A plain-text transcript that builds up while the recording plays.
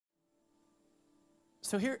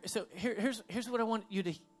Here's what I want you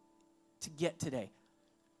to get today.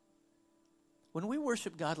 When we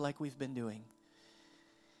worship God like we've been doing,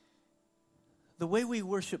 the way we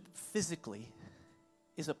worship physically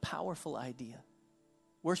is a powerful idea.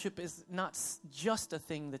 Worship is not just a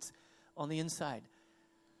thing that's on the inside.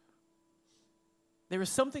 There is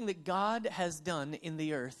something that God has done in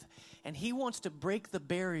the earth, and he wants to break the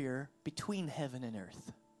barrier between heaven and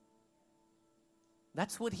earth.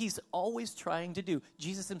 That's what he's always trying to do.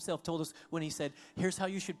 Jesus himself told us when he said, here's how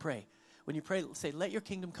you should pray. When you pray, say, let your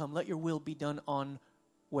kingdom come, let your will be done on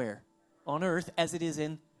where? On earth as it is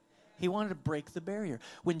in. He wanted to break the barrier.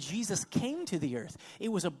 When Jesus came to the earth,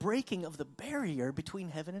 it was a breaking of the barrier between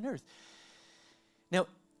heaven and earth. Now,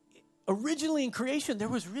 originally in creation, there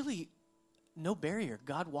was really no barrier.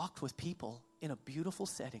 God walked with people in a beautiful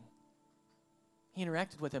setting. He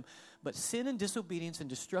interacted with them. But sin and disobedience and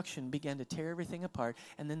destruction began to tear everything apart.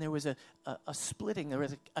 And then there was a splitting. There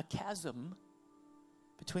was a chasm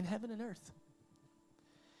between heaven and earth.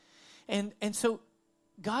 And so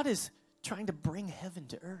God is trying to bring heaven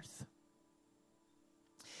to earth.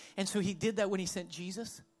 And so he did that when he sent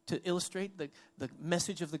Jesus to illustrate the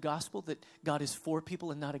message of the gospel that God is for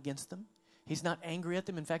people and not against them. He's not angry at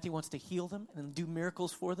them. In fact, he wants to heal them and do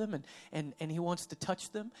miracles for them, and he wants to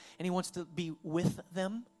touch them, and he wants to be with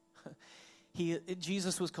them.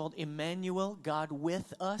 Jesus was called Emmanuel, God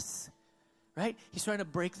with us, right? He's trying to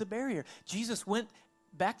break the barrier. Jesus went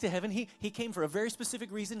back to heaven. He came for a very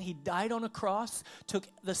specific reason. He died on a cross, took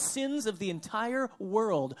the sins of the entire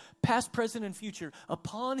world, past, present, and future,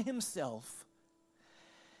 upon himself,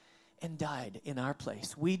 and died in our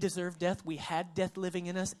place. We deserved death. We had death living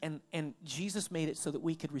in us, and Jesus made it so that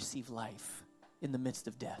we could receive life in the midst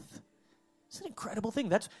of death. It's an incredible thing.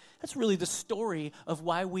 That's really the story of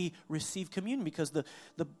why we receive communion, because the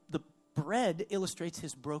bread illustrates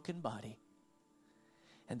his broken body,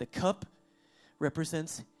 and the cup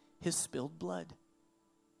represents his spilled blood.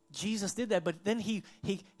 Jesus did that, but then he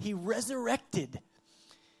resurrected.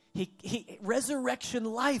 Resurrection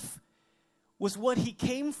life was what he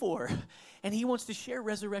came for. And he wants to share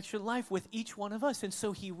resurrection life with each one of us. And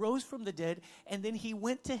so he rose from the dead, and then he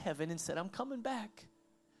went to heaven and said, I'm coming back.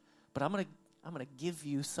 But I'm going to give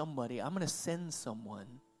you somebody. I'm going to send someone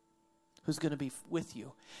who's going to be with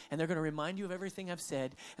you. And they're going to remind you of everything I've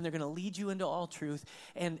said, and they're going to lead you into all truth.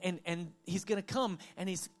 And he's going to come, and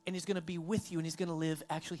he's going to be with you, and he's going to live,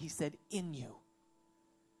 actually, he said, in you.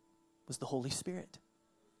 Was the Holy Spirit.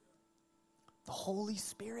 The Holy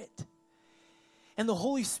Spirit. And the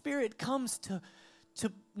Holy Spirit comes to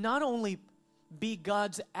not only be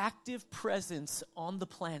God's active presence on the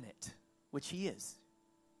planet, which he is.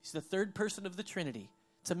 He's the third person of the Trinity.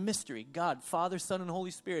 It's a mystery. God, Father, Son, and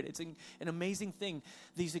Holy Spirit. It's an amazing thing,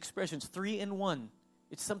 these expressions, 3 in 1.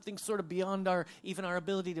 It's something sort of beyond our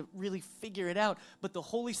ability to really figure it out. But the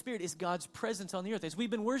Holy Spirit is God's presence on the earth. As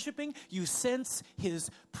we've been worshiping, you sense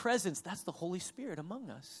his presence. That's the Holy Spirit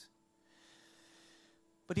among us.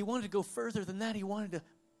 But he wanted to go further than that. He wanted to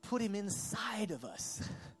put him inside of us.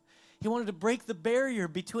 He wanted to break the barrier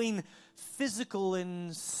between physical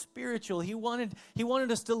and spiritual. He wanted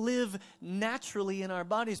us to live naturally in our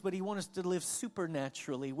bodies, but he wanted us to live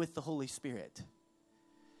supernaturally with the Holy Spirit.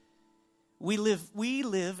 We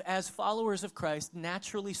live as followers of Christ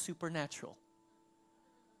naturally supernatural.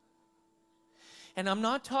 And I'm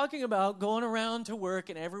not talking about going around to work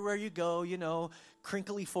and everywhere you go,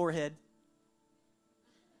 crinkly forehead.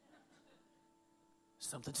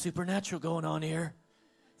 Something supernatural going on here.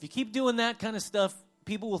 If you keep doing that kind of stuff,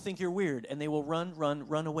 people will think you're weird, and they will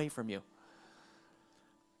run away from you.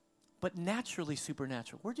 But naturally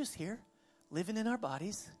supernatural. We're just here, living in our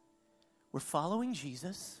bodies. We're following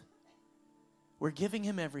Jesus. We're giving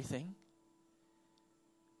him everything.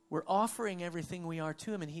 We're offering everything we are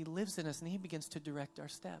to him, and he lives in us, and he begins to direct our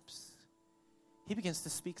steps. He begins to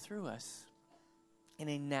speak through us in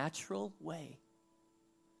a natural way.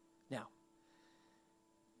 Now,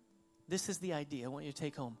 this is the idea I want you to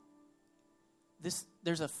take home.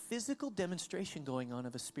 There's a physical demonstration going on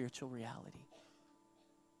of a spiritual reality.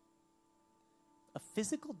 A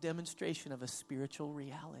physical demonstration of a spiritual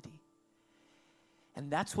reality.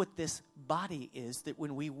 And that's what this body is, that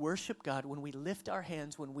when we worship God, when we lift our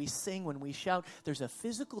hands, when we sing, when we shout, there's a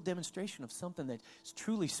physical demonstration of something that's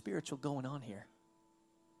truly spiritual going on here.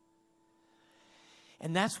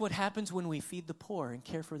 And that's what happens when we feed the poor and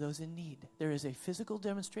care for those in need. There is a physical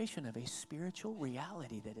demonstration of a spiritual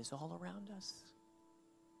reality that is all around us.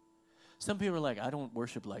 Some people are like, I don't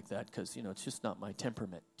worship like that because, it's just not my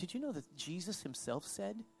temperament. Did you know that Jesus himself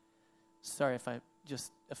said, sorry if I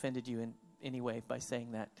just offended you, and anyway by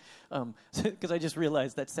saying that. Because I just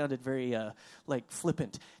realized that sounded very,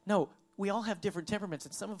 flippant. No, we all have different temperaments,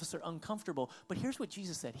 and some of us are uncomfortable. But here's what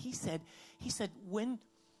Jesus said. He said when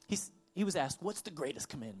he was asked, what's the greatest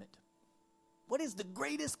commandment? What is the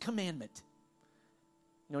greatest commandment?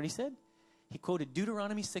 You know what he said? He quoted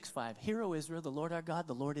Deuteronomy 6:5. Hear, O Israel, the Lord our God,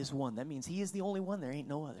 the Lord is one. That means he is the only one. There ain't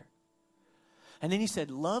no other. And then he said,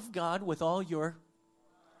 love God with all your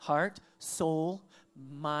heart, soul,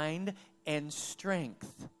 mind, and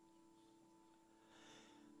strength.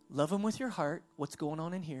 Love him with your heart. What's going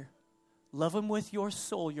on in here? Love him with your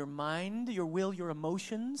soul, your mind, your will, your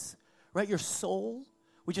emotions, right? Your soul.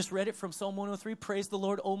 We just read it from Psalm 103. Praise the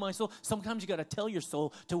Lord, oh my soul. Sometimes you got to tell your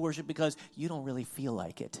soul to worship because you don't really feel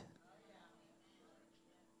like it.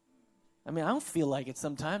 I mean, I don't feel like it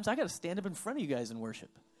sometimes. I got to stand up in front of you guys and worship.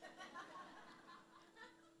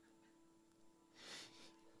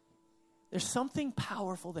 There's something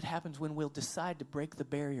powerful that happens when we'll decide to break the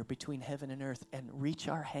barrier between heaven and earth and reach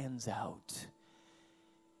our hands out.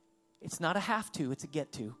 It's not a have to, it's a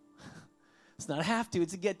get to. It's not a have to,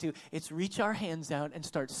 it's a get to. It's reach our hands out and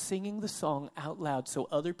start singing the song out loud so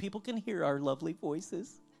other people can hear our lovely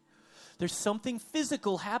voices. There's something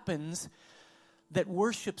physical happens that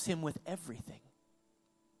worships him with everything.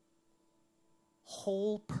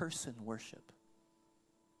 Whole person worship.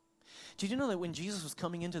 Did you know that when Jesus was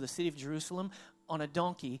coming into the city of Jerusalem on a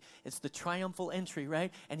donkey, it's the triumphal entry,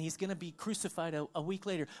 right? And he's going to be crucified a week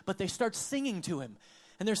later. But they start singing to him.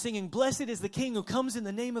 And they're singing, blessed is the King who comes in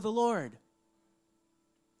the name of the Lord.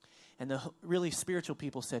 And the really spiritual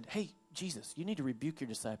people said, hey, Jesus, you need to rebuke your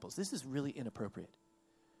disciples. This is really inappropriate.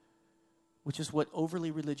 Which is what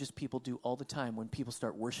overly religious people do all the time when people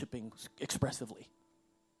start worshiping expressively.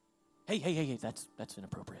 Hey, that's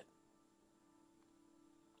inappropriate.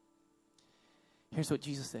 Here's what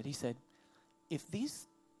Jesus said. He said, if these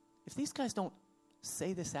guys don't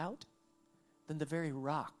say this out, then the very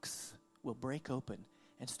rocks will break open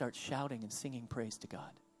and start shouting and singing praise to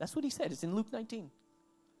God. That's what he said. It's in Luke 19.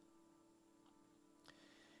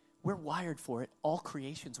 We're wired for it. All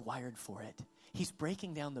creation's wired for it. He's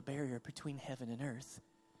breaking down the barrier between heaven and earth.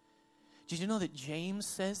 Did you know that James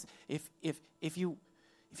says if you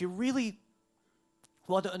really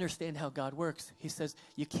want to understand how God works, he says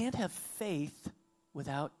you can't have faith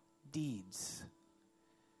without deeds.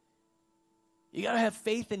 You got to have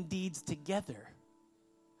faith and deeds together.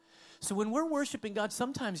 So when we're worshiping God,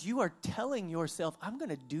 sometimes you are telling yourself, I'm going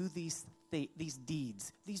to do these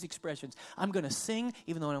deeds, these expressions. I'm going to sing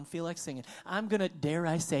even though I don't feel like singing. I'm going to, dare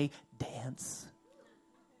I say, dance.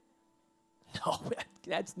 No,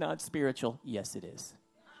 that's not spiritual. Yes, it is.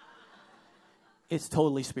 It's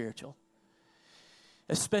totally spiritual.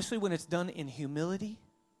 Especially when it's done in humility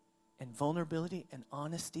and vulnerability and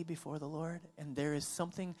honesty before the Lord. And there is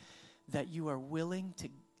something that you are willing to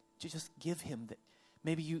just give him that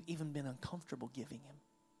maybe you've even been uncomfortable giving him.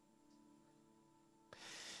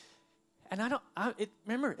 And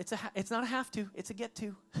remember, it's not a have to, it's a get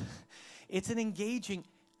to. It's an engaging,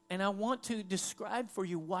 and I want to describe for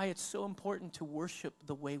you why it's so important to worship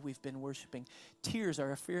the way we've been worshiping. Tears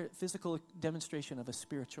are a physical demonstration of a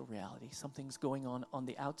spiritual reality. Something's going on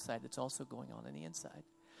the outside that's also going on the inside.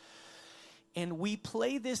 And we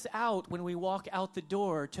play this out when we walk out the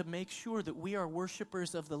door to make sure that we are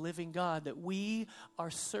worshipers of the living God, that we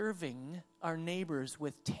are serving our neighbors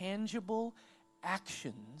with tangible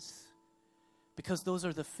actions, because those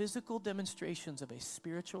are the physical demonstrations of a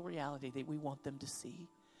spiritual reality that we want them to see.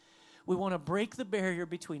 We want to break the barrier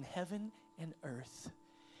between heaven and earth,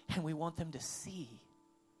 and we want them to see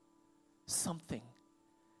something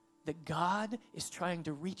that God is trying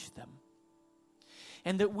to reach them.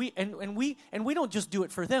 And that we don't just do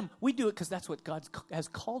it for them. We do it because that's what God has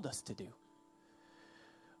called us to do.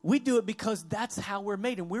 We do it because that's how we're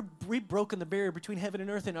made, and we've broken the barrier between heaven and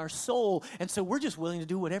earth in our soul, and so we're just willing to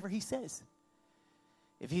do whatever he says.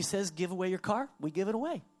 If he says, give away your car, we give it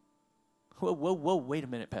away. Whoa, wait a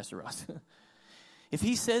minute, Pastor Ross. If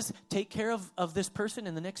he says, take care of this person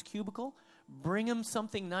in the next cubicle, bring him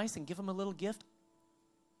something nice and give him a little gift,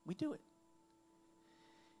 we do it.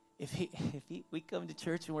 If we come to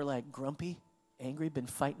church and we're like grumpy, angry, been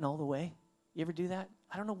fighting all the way, you ever do that?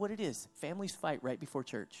 I don't know what it is. Families fight right before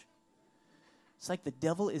church. It's like the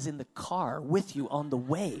devil is in the car with you on the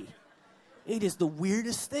way. It is the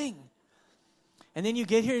weirdest thing. And then you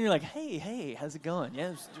get here and you're like, hey, how's it going?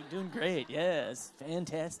 Yes, you're doing great. Yes,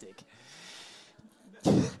 fantastic.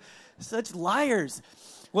 Such liars.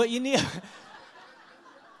 What you need...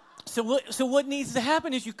 So what needs to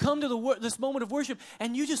happen is you come to this moment of worship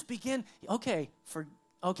and you just begin,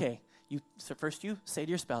 first you say to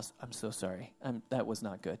your spouse, I'm so sorry. That was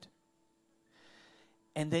not good.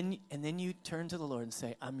 And then you turn to the Lord and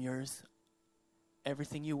say, I'm yours.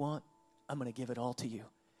 Everything you want, I'm going to give it all to you.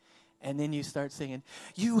 And then you start singing,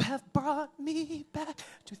 you have brought me back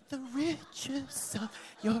to the riches of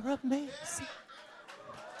your amazing.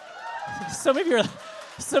 Some of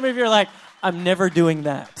you are like, I'm never doing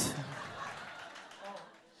that.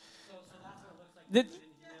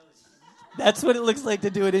 That's what it looks like to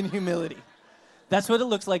do it in humility. That's what it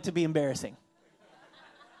looks like to be embarrassing.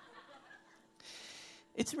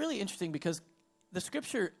 It's really interesting because the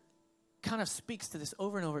scripture kind of speaks to this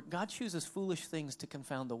over and over. God chooses foolish things to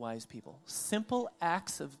confound the wise people. Simple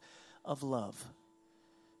acts of love.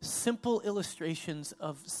 Simple illustrations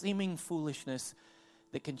of seeming foolishness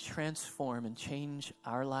that can transform and change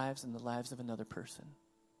our lives and the lives of another person.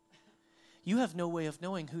 You have no way of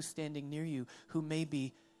knowing who's standing near you who may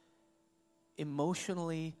be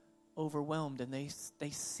emotionally overwhelmed, and they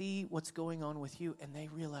see what's going on with you and they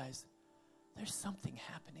realize there's something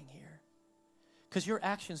happening here. Because your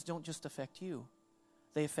actions don't just affect you.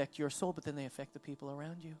 They affect your soul, but then they affect the people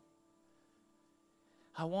around you.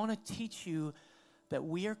 I want to teach you that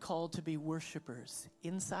we are called to be worshipers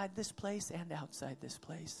inside this place and outside this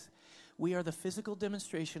place. We are the physical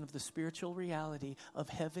demonstration of the spiritual reality of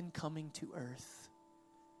heaven coming to earth.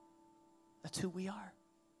 That's who we are.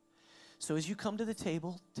 So as you come to the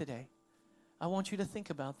table today, I want you to think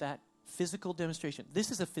about that physical demonstration.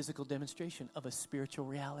 This is a physical demonstration of a spiritual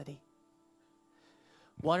reality.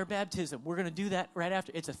 Water baptism, we're going to do that right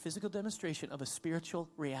after. It's a physical demonstration of a spiritual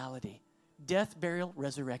reality. Death, burial,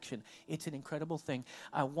 resurrection. It's an incredible thing.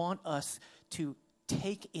 I want us to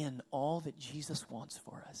take in all that Jesus wants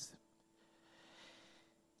for us.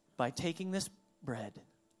 By taking this bread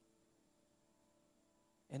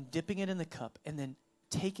and dipping it in the cup and then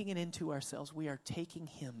taking it into ourselves, we are taking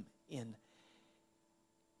him in.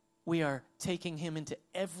 We are taking him into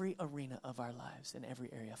every arena of our lives, in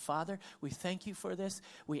every area. Father, we thank you for this.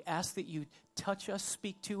 We ask that you touch us,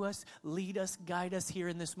 speak to us, lead us, guide us here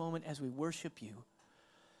in this moment as we worship you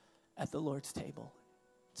at the Lord's table.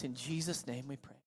 It's in Jesus' name we pray.